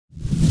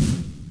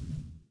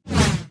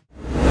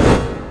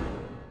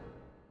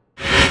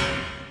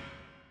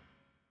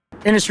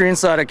Industry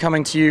Insider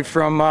coming to you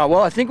from,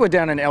 well, I think we're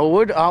down in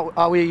Elwood.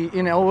 Are we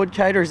in Elwood,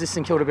 Kate, or is this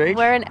St Kilda Beach?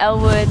 We're in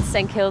Elwood,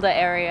 St Kilda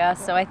area,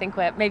 so I think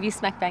we're maybe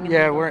smack bang in the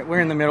middle. Yeah,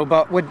 we're in the middle,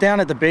 but we're down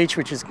at the beach,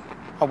 which is,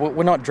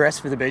 we're not dressed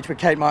for the beach, but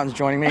Kate Martin's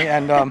joining me,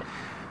 and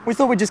we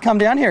thought we'd just come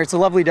down here. It's a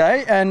lovely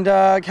day, and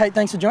Kate,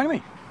 thanks for joining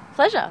me.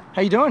 Pleasure.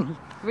 How you doing?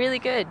 Really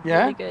good,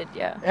 yeah? Really good,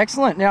 yeah.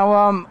 Excellent.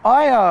 Now,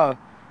 I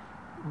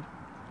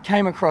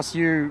came across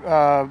you,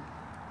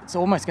 it's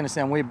almost going to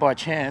sound weird by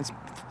chance,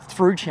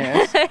 through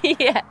chance,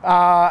 yeah.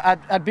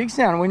 at Big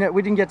Sound. We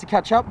didn't get to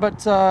catch up,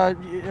 but I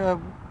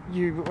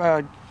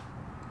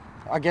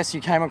guess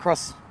you came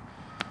across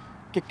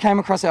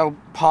our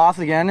path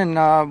again,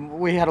 and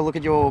we had a look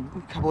at a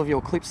couple of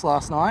your clips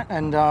last night,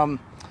 and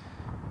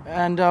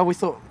we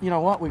thought, you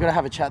know what, we've got to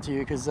have a chat to you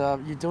because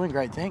you're doing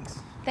great things.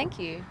 Thank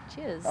you.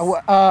 Cheers.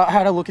 I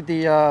had a look at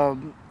the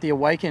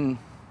AWAKEN.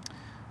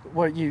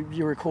 What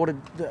you recorded?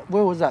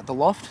 Where was that? The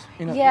Loft?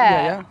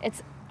 Yeah.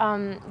 It's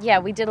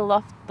we did the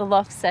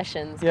loft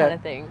sessions kind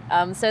of thing.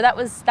 So that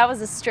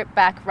was a stripped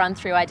back run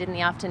through I did in the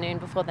afternoon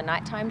before the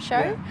nighttime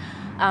show.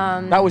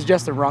 Yeah. That was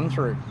just a run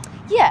through.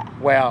 Yeah.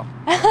 Wow.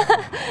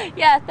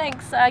 Yeah.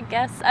 Thanks. I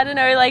guess I don't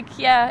know. Like,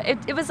 yeah.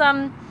 It was.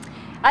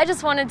 I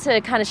just wanted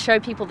to kind of show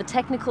people the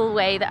technical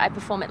way that I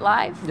perform it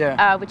live.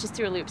 Yeah. Which is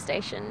through a loop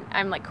station.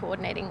 I'm like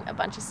coordinating a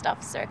bunch of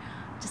stuff. So.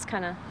 Just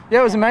kind of... Yeah,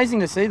 it was amazing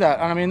to see that.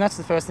 And I mean, that's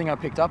the first thing I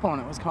picked up on.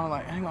 It was kind of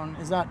like, hang on,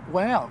 is that...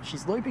 Wow,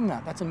 she's looping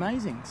that. That's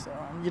amazing. So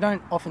you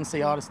don't often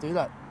see artists do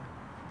that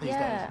these days.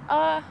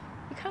 Yeah,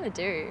 you kind of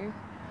do.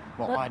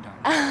 Well, I don't.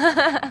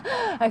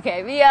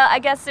 Okay, but yeah, I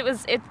guess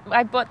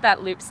I bought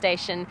that loop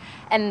station,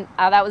 and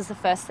that was the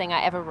first thing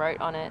I ever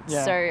wrote on it.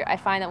 Yeah. So I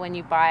find that when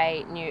you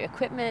buy new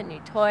equipment, new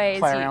toys...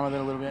 Play around with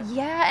it a little bit.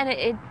 Yeah, and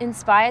it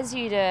inspires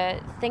you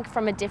to think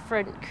from a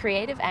different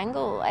creative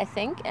angle, I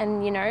think.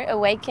 And, you know,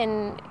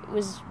 AWAKEN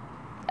was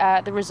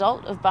the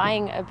result of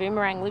buying a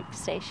boomerang loop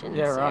station.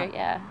 Yeah, right. So,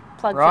 yeah.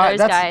 Plug for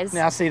those guys.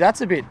 Now, see,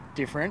 that's a bit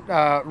different.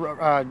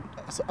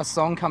 A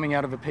song coming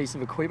out of a piece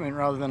of equipment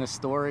rather than a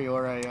story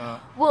or a...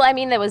 Well, I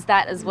mean, there was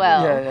that as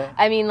well. Yeah.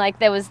 I mean, like,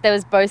 there was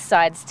both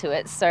sides to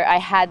it. So I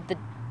had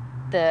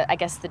I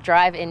guess the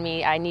drive in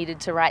me. I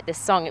needed to write this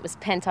song. It was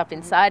pent up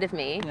inside of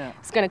me. Yeah.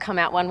 It's going to come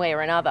out one way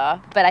or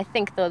another. But I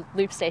think the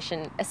loop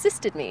station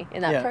assisted me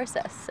in that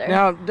process. So.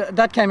 Now,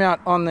 that came out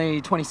on the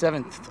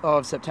 27th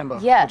of September.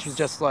 Yes. Which was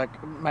just like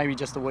maybe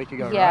just a week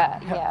ago, right?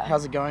 Yeah.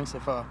 How's it going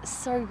so far?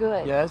 So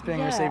good. Yeah, it's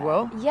being received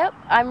well? Yep.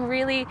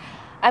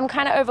 I'm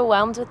kind of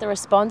overwhelmed with the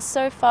response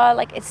so far.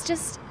 Like, it's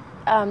just...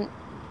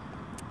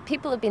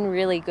 people have been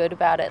really good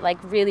about it, like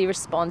really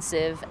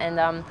responsive, and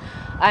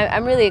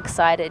I'm really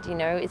excited. You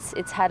know,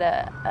 it's had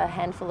a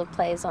handful of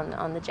plays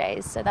on the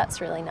J's, so that's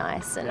really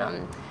nice,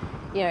 and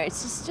you know,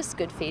 it's just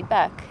good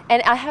feedback.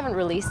 And I haven't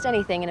released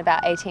anything in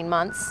about 18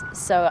 months,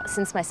 so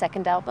since my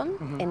second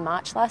album in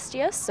March last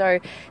year, so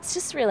it's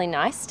just really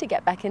nice to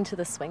get back into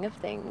the swing of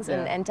things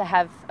and to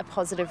have a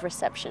positive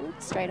reception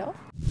straight off.